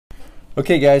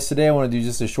Okay guys, today I want to do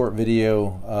just a short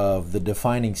video of the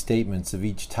defining statements of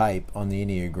each type on the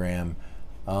Enneagram.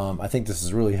 I think this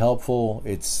is really helpful.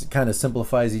 It's kind of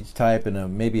simplifies each type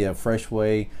in maybe a fresh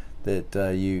way that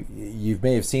you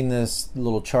may have seen this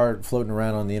little chart floating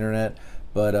around on the internet,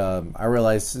 but I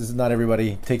realize this is not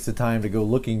everybody takes the time to go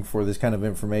looking for this kind of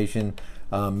information.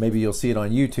 Maybe you'll see it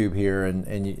on YouTube here,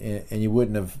 and you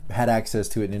wouldn't have had access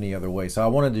to it in any other way. So I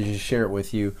wanted to just share it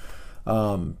with you.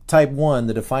 Type 1,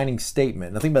 the defining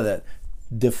statement. Now think about that,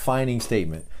 defining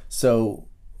statement. So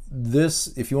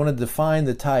this, if you want to define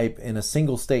the type in a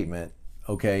single statement,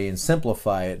 okay, and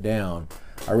simplify it down,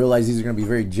 I realize these are going to be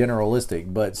very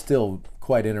generalistic, but still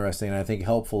quite interesting, and I think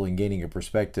helpful in gaining a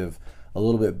perspective, a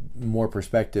little bit more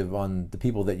perspective on the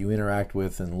people that you interact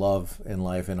with and love in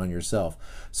life and on yourself.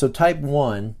 So type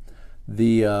 1,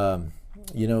 the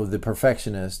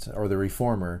perfectionist or the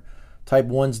reformer. Type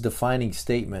 1's defining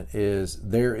statement is,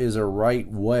 there is a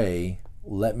right way,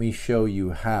 let me show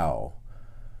you how.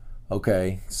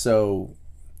 Okay, so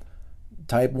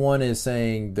type 1 is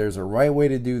saying there's a right way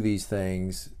to do these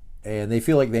things, and they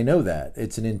feel like they know that.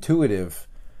 It's an intuitive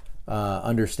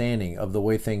understanding of the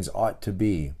way things ought to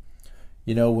be.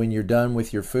 You know, when you're done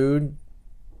with your food,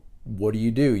 what do?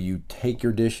 You take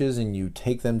your dishes and you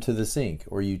take them to the sink,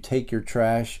 or you take your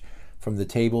trash from the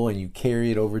table and you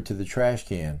carry it over to the trash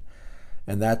can.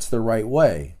 And that's the right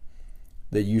way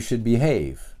that you should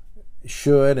behave.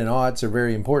 Should and oughts are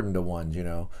very important to ones, you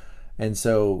know. And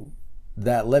so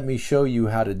that let me show you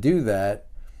how to do that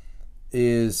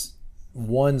is,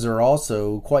 ones are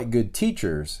also quite good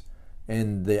teachers.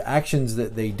 And the actions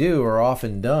that they do are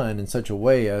often done in such a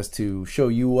way as to show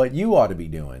you what you ought to be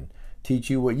doing,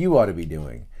 teach you what you ought to be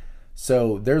doing.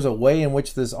 So there's a way in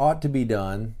which this ought to be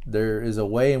done. There is a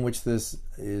way in which this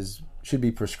should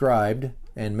be prescribed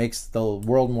and makes the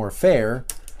world more fair.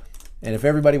 And if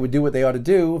everybody would do what they ought to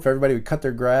do, if everybody would cut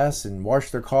their grass and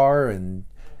wash their car and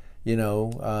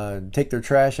take their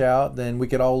trash out, then we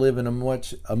could all live in a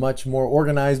much more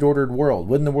organized, ordered world.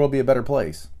 Wouldn't the world be a better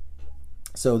place?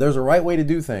 So there's a right way to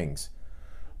do things,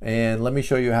 and let me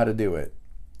show you how to do it.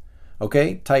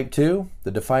 Okay, type 2,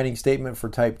 the defining statement for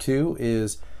type 2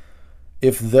 is,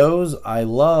 if those I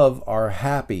love are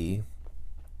happy,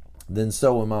 then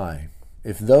so am I.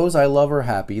 If those I love are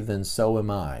happy, then so am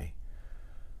I.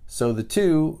 So the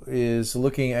 2 is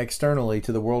looking externally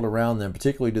to the world around them,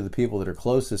 particularly to the people that are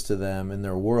closest to them in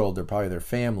their world. They're probably their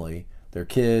family, their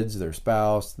kids, their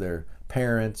spouse, their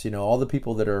parents, all the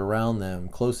people that are around them,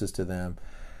 closest to them.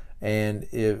 And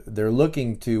if they're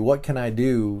looking to, what can I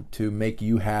do to make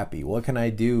you happy? What can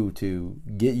I do to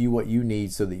get you what you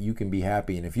need so that you can be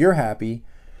happy? And if you're happy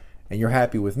and you're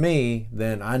happy with me,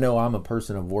 then I know I'm a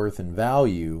person of worth and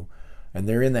value. And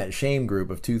they're in that shame group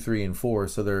of 2, 3, and 4.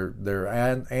 So they're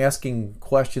asking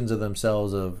questions of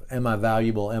themselves of, am I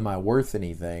valuable? Am I worth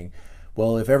anything?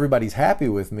 Well, if everybody's happy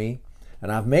with me, and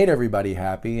I've made everybody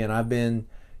happy, and I've been,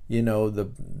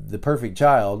 the perfect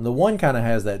child. The 1 kind of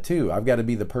has that too. I've got to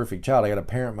be the perfect child. I got to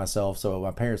parent myself so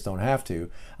my parents don't have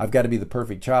to. I've got to be the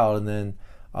perfect child, and then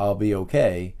I'll be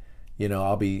okay.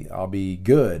 I'll be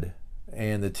good.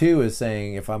 And the 2 is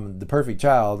saying, if I'm the perfect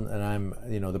child and I'm,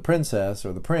 the princess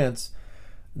or the prince,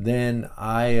 then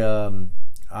I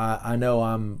know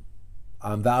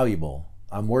I'm valuable.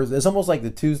 I'm worth. It's almost like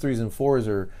the 2s, 3s, and 4s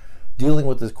are dealing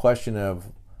with this question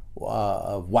of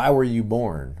why were you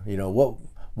born?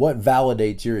 What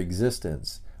validates your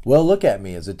existence? Well, look at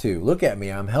me as a 2. Look at me.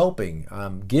 I'm helping.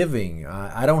 I'm giving.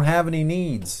 I don't have any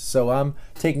needs, so I'm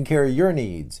taking care of your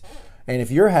needs. And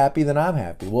if you're happy, then I'm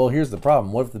happy. Well, here's the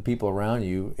problem. What if the people around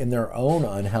you, in their own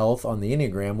unhealth on the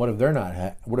Enneagram, what if they're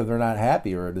not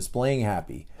happy or displaying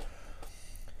happy?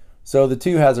 So the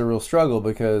 2 has a real struggle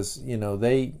because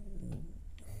they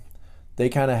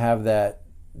kind of have that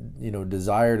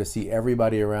desire to see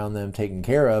everybody around them taken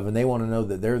care of, and they want to know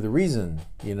that they're the reason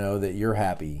that you're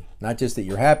happy. Not just that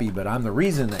you're happy, but I'm the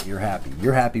reason that you're happy.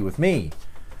 You're happy with me.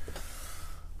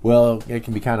 Well, it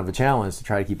can be kind of a challenge to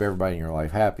try to keep everybody in your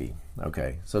life happy.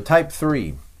 Okay, so type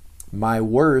 3, my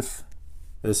worth,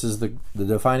 this is the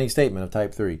defining statement of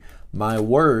type 3. My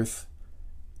worth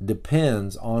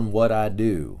depends on what I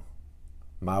do.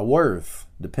 My worth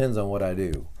depends on what I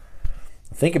do.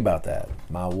 Think about that.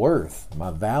 My worth, my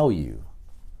value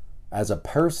as a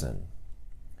person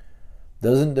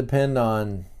doesn't depend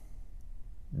on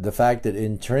the fact that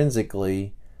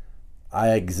intrinsically I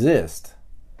exist,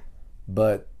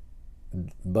 but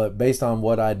based on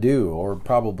what I do, or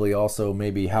probably also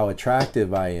maybe how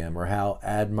attractive I am, or how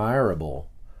admirable,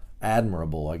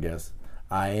 I guess,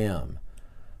 I am.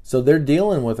 So they're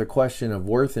dealing with a question of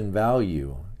worth and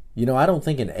value. I don't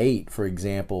think an 8, for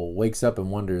example, wakes up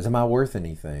and wonders, am I worth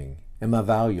anything? Am I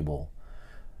valuable?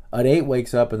 An 8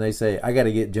 wakes up and they say, I got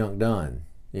to get junk done.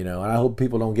 And I hope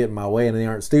people don't get in my way and they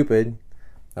aren't stupid.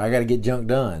 I got to get junk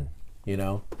done,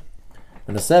 And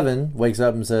a 7 wakes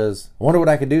up and says, I wonder what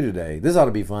I could do today. This ought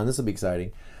to be fun. This will be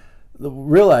exciting.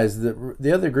 Realize that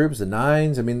the other groups, the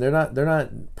 9s, they're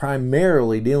not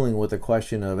primarily dealing with the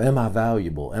question of, am I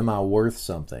valuable? Am I worth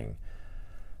something?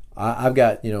 I've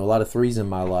got, a lot of 3s in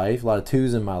my life, a lot of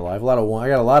 2s in my life, I got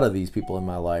a lot of these people in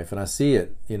my life, and I see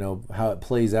it, how it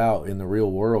plays out in the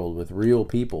real world with real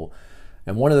people.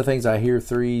 And one of the things I hear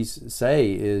 3s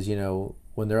say is,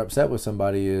 when they're upset with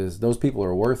somebody is those people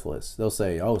are worthless. They'll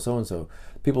say, oh, so-and-so,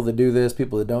 people that do this,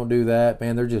 people that don't do that,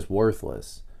 man, they're just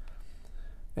worthless.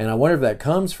 And I wonder if that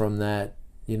comes from that,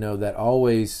 that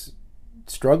always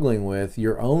struggling with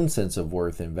your own sense of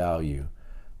worth and value.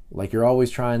 Like you're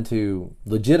always trying to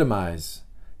legitimize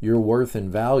your worth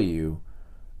and value.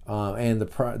 And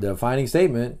the defining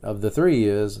statement of the 3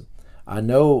 is, I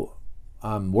know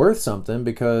I'm worth something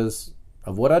because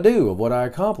of what I do, of what I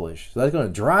accomplish. So that's going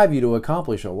to drive you to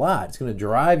accomplish a lot. It's going to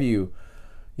drive you,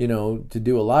 to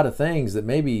do a lot of things that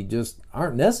maybe just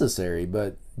aren't necessary,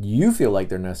 but you feel like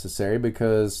they're necessary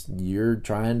because you're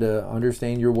trying to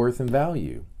understand your worth and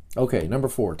value. Okay, number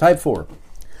 4, type 4.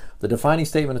 The defining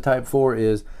statement of type 4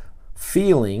 is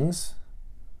feelings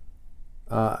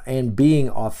and being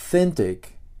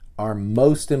authentic are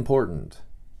most important.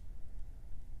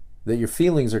 That your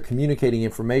feelings are communicating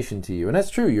information to you. And that's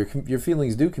true, your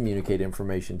feelings do communicate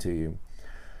information to you.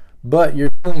 But your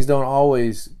feelings don't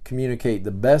always communicate the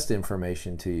best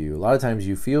information to you. A lot of times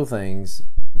you feel things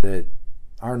that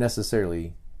aren't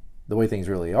necessarily the way things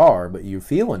really are, but you're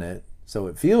feeling it, so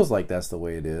it feels like that's the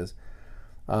way it is.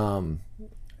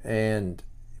 And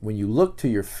when you look to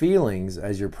your feelings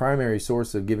as your primary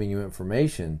source of giving you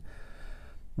information,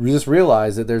 just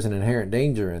realize that there's an inherent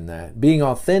danger in that. Being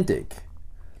authentic,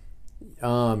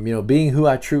 being who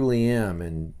I truly am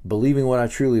and believing what I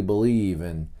truly believe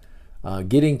and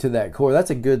getting to that core,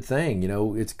 that's a good thing.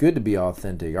 It's good to be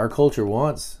authentic. Our culture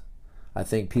wants, I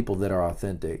think, people that are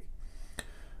authentic.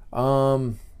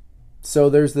 So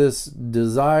there's this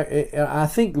desire. I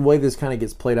think the way this kind of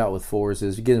gets played out with 4s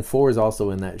is, again, 4 is also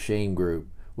in that shame group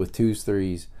with 2s,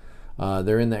 3s.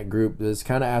 They're in that group that's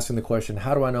kind of asking the question,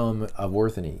 how do I know I'm of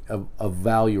worth of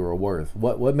value or worth?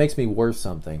 What makes me worth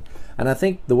something? And I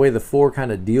think the way the 4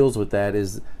 kind of deals with that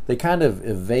is they kind of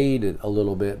evade it a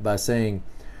little bit by saying,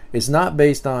 it's not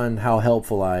based on how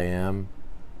helpful I am.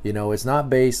 It's not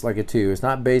based like a 2. It's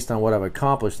not based on what I've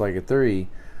accomplished like a 3.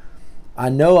 I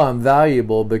know I'm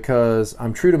valuable because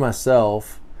I'm true to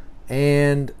myself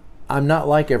and I'm not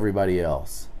like everybody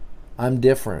else. I'm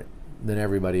different than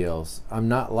everybody else. I'm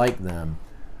not like them.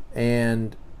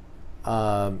 And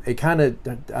it kind of,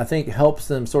 I think, helps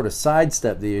them sort of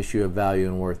sidestep the issue of value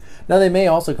and worth. Now they may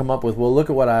also come up with, well, look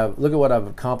at what I've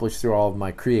accomplished through all of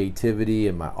my creativity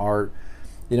and my art.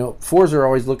 4s are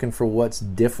always looking for what's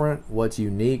different, what's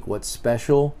unique, what's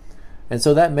special. And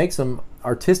so that makes them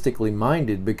artistically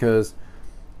minded because,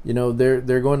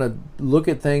 they're going to look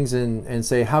at things and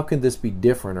say, how could this be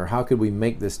different? Or how could we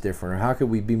make this different? Or how could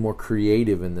we be more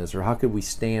creative in this? Or how could we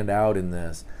stand out in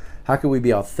this? How could we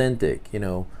be authentic,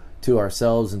 to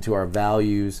ourselves and to our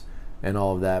values and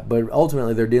all of that? But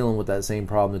ultimately, they're dealing with that same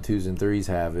problem the 2s and 3s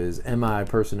have is, am I a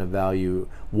person of value?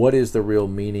 What is the real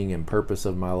meaning and purpose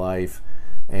of my life?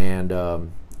 And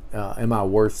am I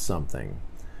worth something?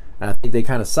 And I think they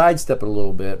kind of sidestep it a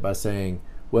little bit by saying,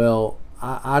 well,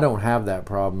 I don't have that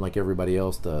problem like everybody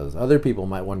else does. Other people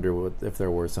might wonder if they're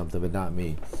worth something, but not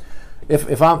me.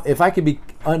 If I could be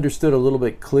understood a little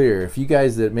bit clear, if you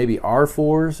guys that maybe are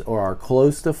 4s or are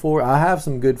close to 4, I have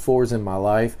some good 4s in my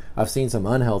life. I've seen some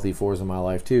unhealthy 4s in my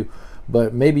life too.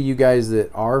 But maybe you guys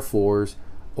that are 4s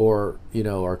or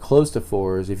are close to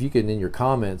 4s, if you can, in your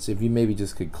comments, if you maybe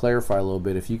just could clarify a little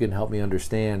bit, if you can help me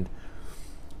understand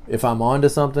if I'm onto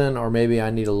something or maybe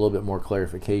I need a little bit more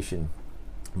clarification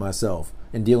myself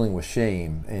in dealing with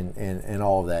shame and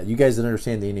all of that. You guys that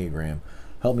understand the Enneagram,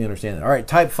 help me understand that. All right,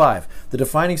 type 5. The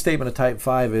defining statement of type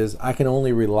 5 is, I can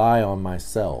only rely on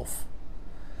myself.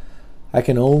 I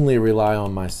can only rely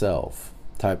on myself.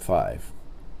 Type 5.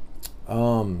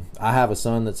 I have a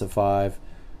son that's a 5,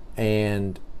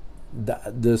 and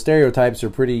the stereotypes are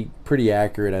pretty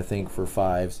accurate, I think, for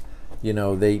 5s.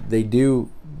 They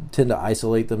do tend to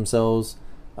isolate themselves.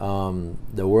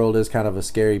 The world is kind of a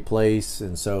scary place,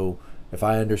 and so if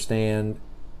I understand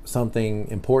something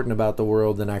important about the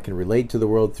world, then I can relate to the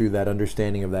world through that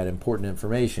understanding of that important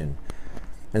information.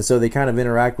 And so they kind of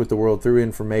interact with the world through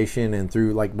information and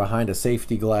through, like, behind a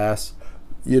safety glass,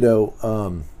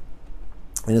 and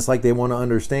it's like they want to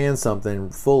understand something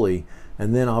fully.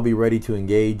 and then I'll be ready to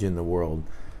engage in the world.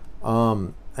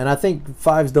 And I think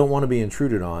fives don't want to be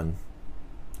intruded on.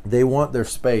 They want their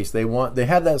space. They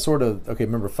have that sort of, okay,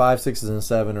 remember 5, 6, and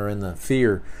 7 are in the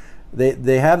fear.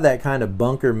 They have that kind of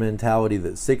bunker mentality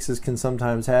that 6s can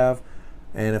sometimes have.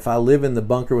 And if I live in the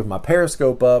bunker with my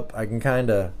periscope up, I can kind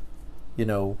of,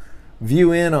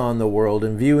 view in on the world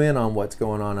and view in on what's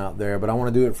going on out there. But I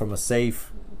want to do it from a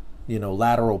safe,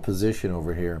 lateral position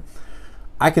over here.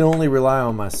 I can only rely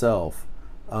on myself.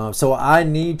 So I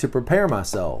need to prepare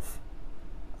myself.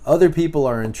 Other people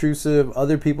are intrusive.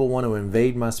 Other people want to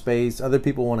invade my space. Other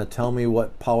people want to tell me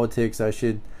what politics I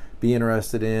should be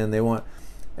interested in.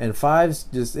 And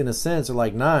 5s, just in a sense, are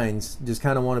like 9s, just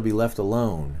kind of want to be left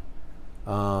alone.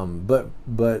 But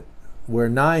where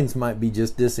 9s might be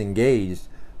just disengaged,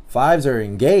 5s are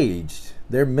engaged.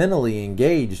 They're mentally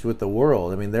engaged with the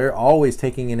world. I mean, they're always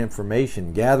taking in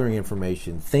information, gathering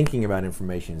information, thinking about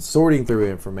information, sorting through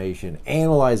information,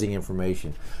 analyzing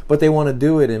information. But they want to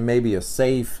do it in maybe a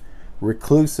safe,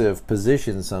 reclusive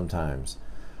position sometimes.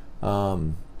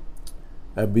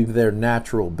 That'd be their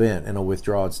natural bent in a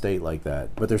withdrawed state like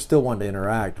that. But they're still wanting to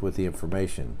interact with the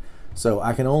information. So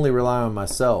I can only rely on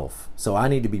myself. So I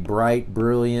need to be bright,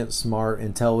 brilliant, smart,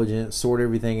 intelligent, sort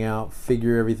everything out,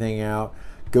 figure everything out,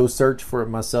 go search for it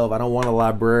myself. I don't want a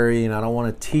librarian. I don't want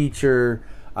a teacher.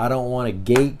 I don't want a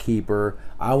gatekeeper.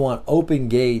 I want open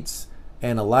gates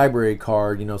and a library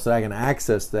card, so that I can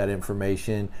access that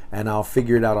information, and I'll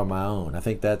figure it out on my own. I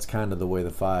think that's kind of the way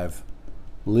the 5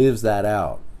 lives that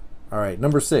out. All right,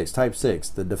 number 6, type 6,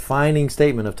 the defining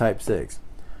statement of type 6.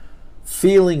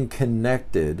 Feeling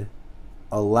connected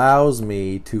allows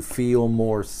me to feel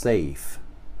more safe.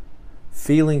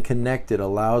 Feeling connected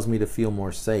allows me to feel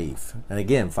more safe. And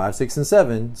again, 5, 6, and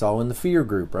 7, it's all in the fear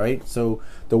group, right? So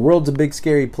the world's a big,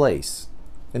 scary place.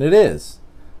 And it is.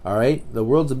 All right? The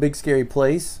world's a big, scary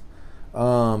place.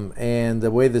 And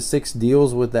the way the 6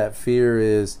 deals with that fear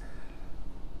is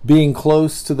being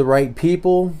close to the right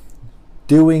people,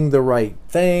 doing the right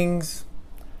things,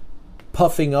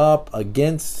 puffing up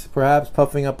against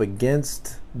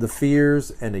the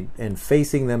fears and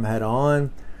facing them head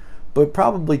on. But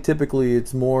probably typically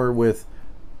it's more with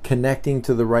connecting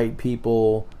to the right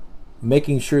people,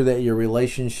 making sure that your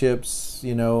relationships,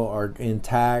 are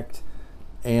intact,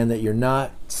 and that you're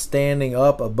not standing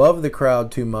up above the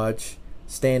crowd too much,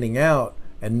 standing out,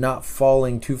 and not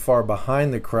falling too far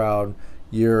behind the crowd.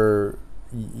 You're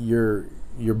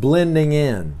blending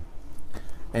in.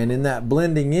 And in that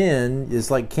blending in, it's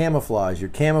like camouflage. You're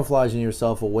camouflaging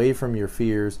yourself away from your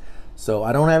fears. So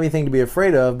I don't have anything to be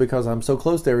afraid of because I'm so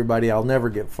close to everybody, I'll never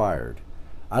get fired.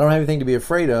 I don't have anything to be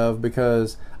afraid of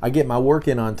because I get my work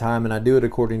in on time and I do it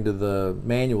according to the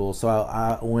manual.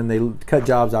 So when they cut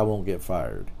jobs, I won't get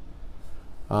fired.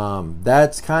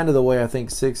 That's kind of the way I think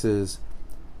 6s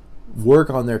work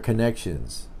on their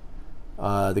connections.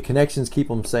 The connections keep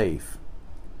them safe.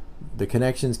 The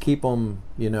connections keep them,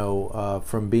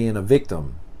 from being a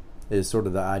victim, is sort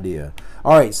of the idea.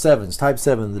 All right, 7s, type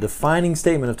 7, the defining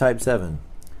statement of type 7.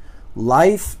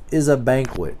 Life is a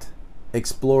banquet.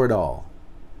 Explore it all.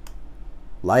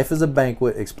 Life is a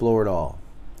banquet. Explore it all.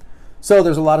 So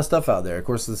there's a lot of stuff out there. Of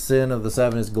course, the sin of the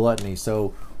 7 is gluttony.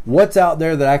 So what's out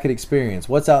there that I could experience?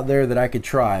 What's out there that I could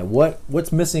try?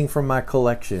 What's missing from my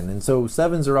collection? And so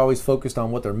 7s are always focused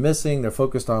on what they're missing. They're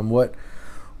focused on what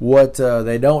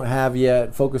they don't have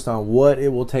yet, focused on what it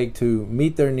will take to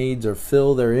meet their needs or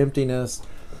fill their emptiness.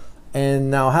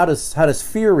 And now how does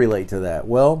fear relate to that?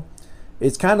 Well,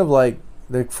 it's kind of like,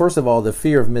 first of all, the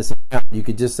fear of missing out. You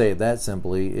could just say it that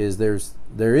simply, is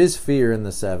there is fear in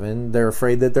the 7. They're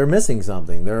afraid that they're missing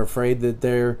something. They're afraid that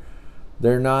they're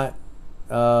not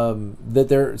that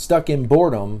they're stuck in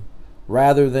boredom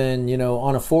rather than,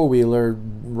 on a 4-wheeler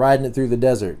riding it through the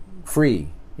desert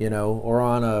free. Or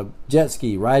on a jet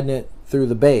ski, riding it through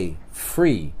the bay,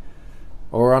 free.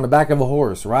 Or on the back of a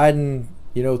horse, riding,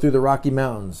 through the Rocky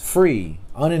Mountains, free,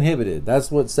 uninhibited. That's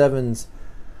what 7s,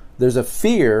 there's a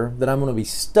fear that I'm going to be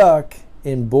stuck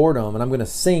in boredom and I'm going to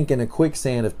sink in a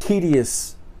quicksand of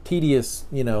tedious,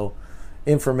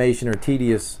 information or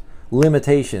tedious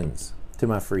limitations to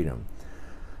my freedom.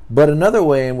 But another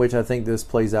way in which I think this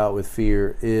plays out with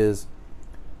fear is,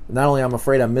 not only I'm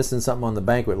afraid I'm missing something on the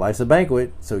banquet. Life's a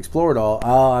banquet, so explore it all.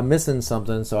 I'm missing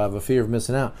something, so I have a fear of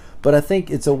missing out. But I think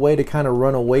it's a way to kind of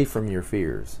run away from your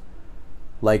fears.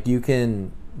 Like you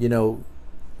can,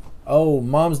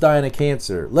 mom's dying of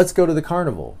cancer. Let's go to the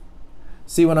carnival.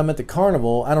 See, when I'm at the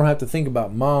carnival, I don't have to think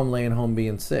about mom laying home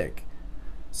being sick.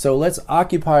 So let's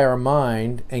occupy our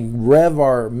mind and rev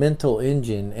our mental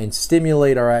engine and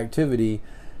stimulate our activity.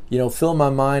 Fill my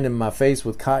mind and my face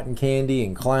with cotton candy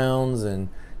and clowns and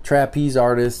trapeze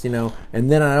artist, and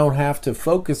then I don't have to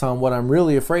focus on what I'm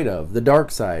really afraid of, the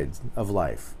dark side of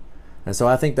life. And so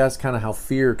I think that's kind of how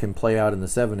fear can play out in the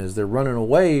 7, is they're running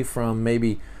away from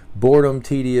maybe boredom,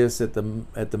 tedious at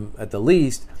the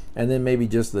least, and then maybe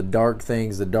just the dark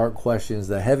things, the dark questions,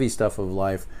 the heavy stuff of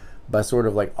life, by sort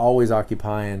of like always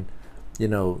occupying,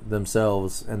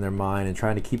 themselves and their mind, and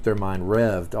trying to keep their mind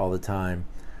revved all the time,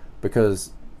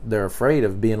 because they're afraid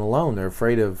of being alone. They're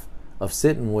afraid of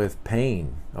sitting with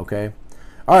pain. Okay.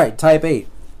 All right. Type 8.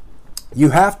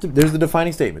 There's the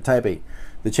defining statement. Type 8,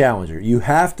 the challenger. You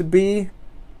have to be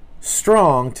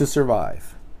strong to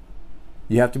survive.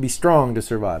 You have to be strong to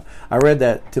survive. I read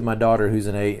that to my daughter, who's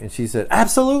an 8, and she said,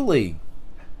 absolutely.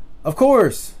 Of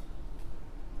course.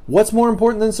 What's more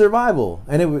important than survival?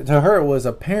 And to her, it was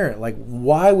apparent. Like,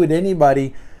 why would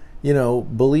anybody,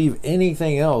 believe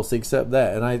anything else except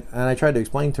that? And I tried to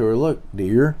explain to her, look,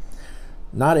 dear,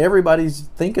 not everybody's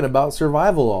thinking about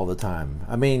survival all the time.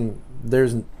 I mean,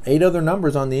 there's 8 other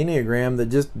numbers on the Enneagram that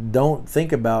just don't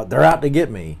think about, they're out to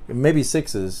get me. Maybe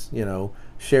 6s,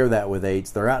 share that with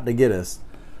 8s. They're out to get us,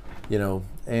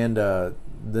 and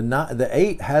the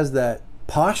 8 has that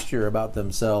posture about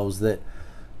themselves that,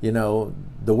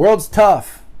 the world's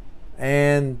tough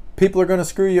and people are going to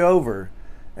screw you over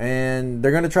and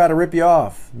they're going to try to rip you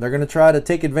off. They're going to try to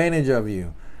take advantage of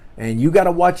you, and you got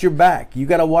to watch your back. You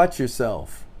got to watch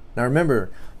yourself. Now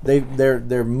remember,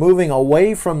 they're moving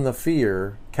away from the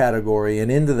fear category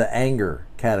and into the anger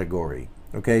category.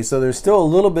 Okay, so there's still a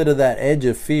little bit of that edge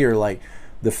of fear, like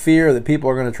the fear that people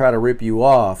are going to try to rip you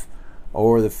off,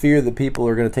 or the fear that people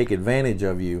are going to take advantage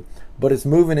of you, but it's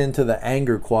moving into the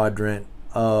anger quadrant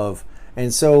of,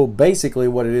 and so basically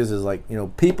what it is like,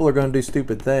 people are going to do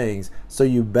stupid things, so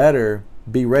you better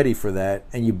be ready for that,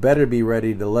 and you better be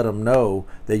ready to let them know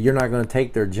that you're not going to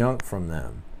take their junk from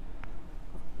them.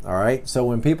 All right, so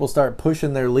when people start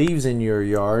pushing their leaves in your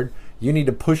yard, you need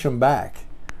to push them back.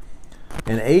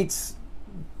 And 8s,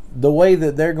 the way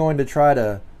that they're going to try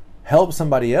to help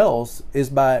somebody else is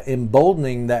by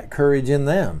emboldening that courage in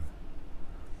them.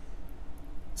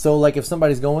 So like if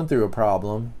somebody's going through a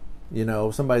problem,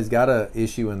 somebody's got an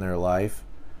issue in their life,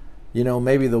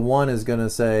 maybe the 1 is going to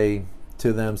say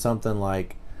to them something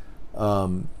like, let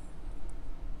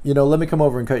me come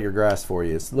over and cut your grass for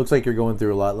you. It looks like you're going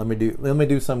through a lot. Let me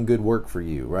do some good work for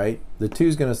you, right? The 2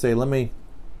 is going to say, let me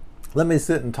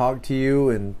sit and talk to you,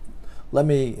 and let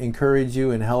me encourage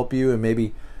you and help you, and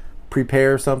maybe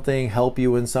prepare something, help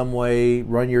you in some way,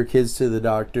 run your kids to the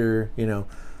doctor.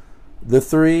 The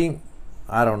 3,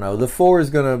 I don't know. The 4 is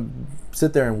going to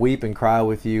sit there and weep and cry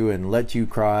with you and let you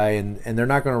cry, and they're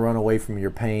not going to run away from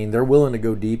your pain. They're willing to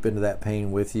go deep into that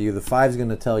pain with you. The 5 is going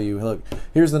to tell you, look,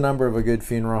 here's the number of a good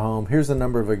funeral home. Here's the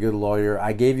number of a good lawyer.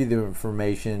 I gave you the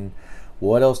information.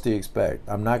 What else do you expect?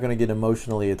 I'm not going to get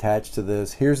emotionally attached to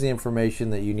this. Here's the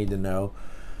information that you need to know.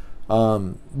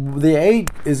 The 8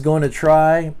 is going to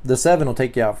try. The 7 will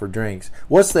take you out for drinks.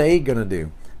 What's the 8 going to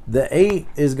do? The 8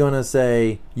 is going to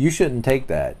say, you shouldn't take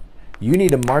that. You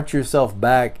need to march yourself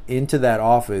back into that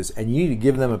office, and you need to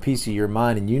give them a piece of your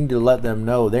mind, and you need to let them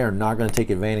know they are not going to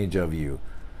take advantage of you.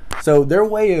 So their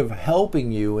way of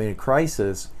helping you in a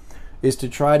crisis is to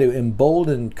try to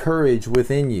embolden courage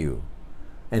within you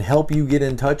and help you get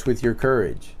in touch with your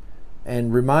courage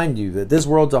and remind you that this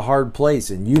world's a hard place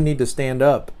and you need to stand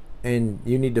up and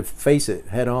you need to face it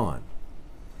head on.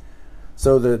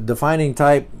 So the defining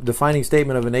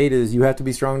statement of an 8 is you have to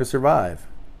be strong to survive.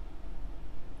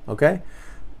 Okay?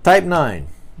 Type 9.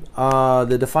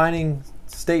 The defining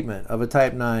statement of a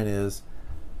type 9 is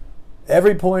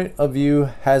every point of view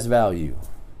has value.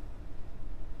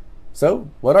 So,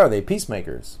 what are they?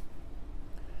 Peacemakers.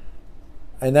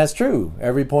 And that's true.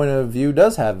 Every point of view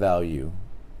does have value.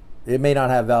 It may not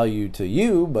have value to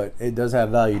you, but it does have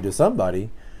value to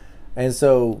somebody. And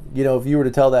so, if you were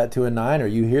to tell that to a 9, or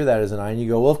you hear that as a 9, you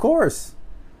go, well, of course.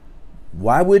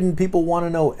 Why wouldn't people want to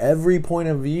know every point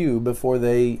of view before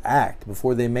they act,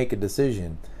 before they make a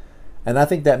decision? And I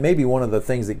think that may be one of the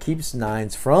things that keeps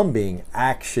 9s from being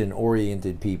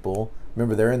action-oriented people.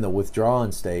 Remember, they're in the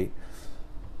withdrawn state.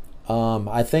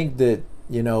 I think that,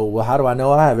 well, how do I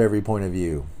know I have every point of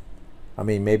view? I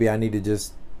mean, maybe I need to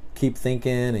just keep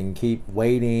thinking and keep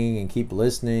waiting and keep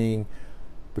listening,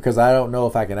 because I don't know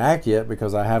if I can act yet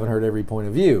because I haven't heard every point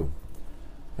of view.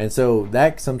 And so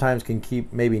that sometimes can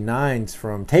keep maybe 9s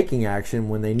from taking action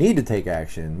when they need to take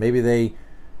action. Maybe they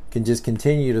can just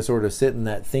continue to sort of sit in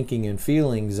that thinking and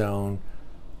feeling zone,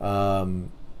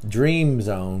 dream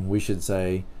zone, we should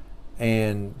say,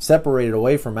 and separate it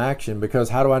away from action, because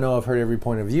how do I know I've heard every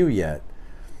point of view yet?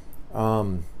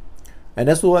 And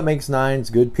that's what makes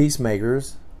 9s good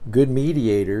peacemakers, good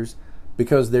mediators,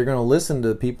 because they're going to listen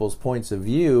to people's points of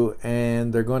view,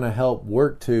 and they're going to help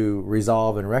work to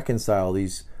resolve and reconcile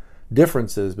these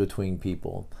differences between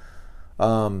people.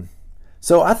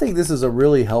 So I think this is a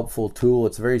really helpful tool.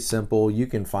 It's very simple. You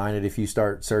can find it if you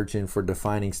start searching for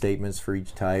defining statements for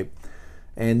each type.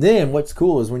 And then what's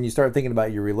cool is when you start thinking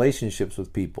about your relationships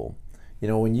with people.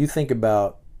 When you think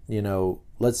about,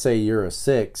 let's say you're a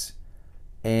 6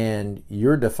 and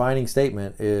your defining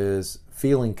statement is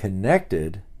feeling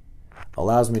connected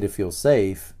allows me to feel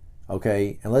safe,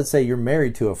 okay? And let's say you're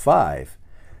married to a 5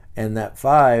 and that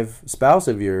 5 spouse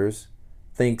of yours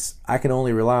thinks I can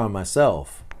only rely on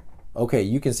myself. Okay,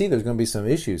 you can see there's going to be some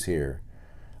issues here.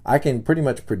 I can pretty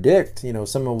much predict,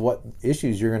 some of what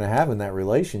issues you're going to have in that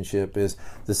relationship is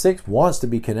the 6 wants to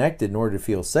be connected in order to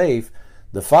feel safe.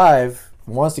 The 5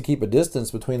 wants to keep a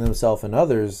distance between themselves and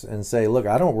others and say, look,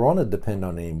 I don't want to depend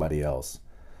on anybody else.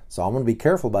 So I'm going to be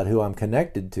careful about who I'm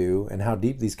connected to and how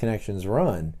deep these connections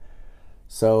run.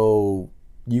 So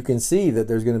you can see that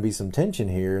there's going to be some tension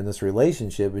here in this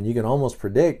relationship, and you can almost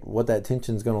predict what that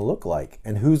tension is going to look like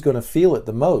and who's going to feel it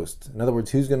the most. In other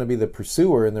words, who's going to be the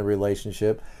pursuer in the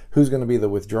relationship, who's going to be the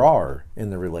withdrawer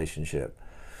in the relationship.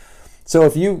 So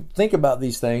if you think about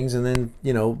these things and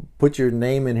then, put your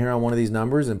name in here on one of these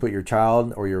numbers and put your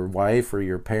child or your wife or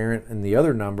your parent in the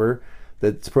other number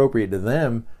that's appropriate to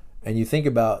them, and you think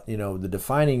about, the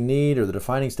defining need or the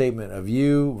defining statement of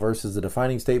you versus the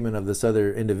defining statement of this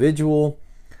other individual,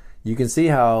 you can see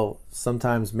how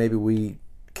sometimes maybe we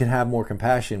can have more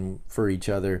compassion for each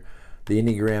other. The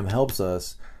Enneagram helps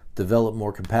us develop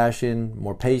more compassion,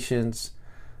 more patience,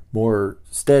 more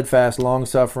steadfast,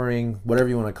 long-suffering, whatever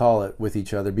you want to call it, with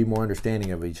each other, be more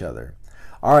understanding of each other.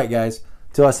 All right, guys,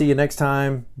 till I see you next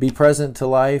time, be present to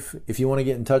life. If you want to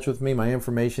get in touch with me, my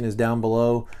information is down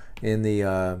below in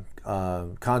the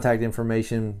contact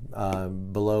information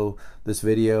below this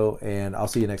video, and I'll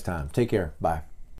see you next time. Take care. Bye.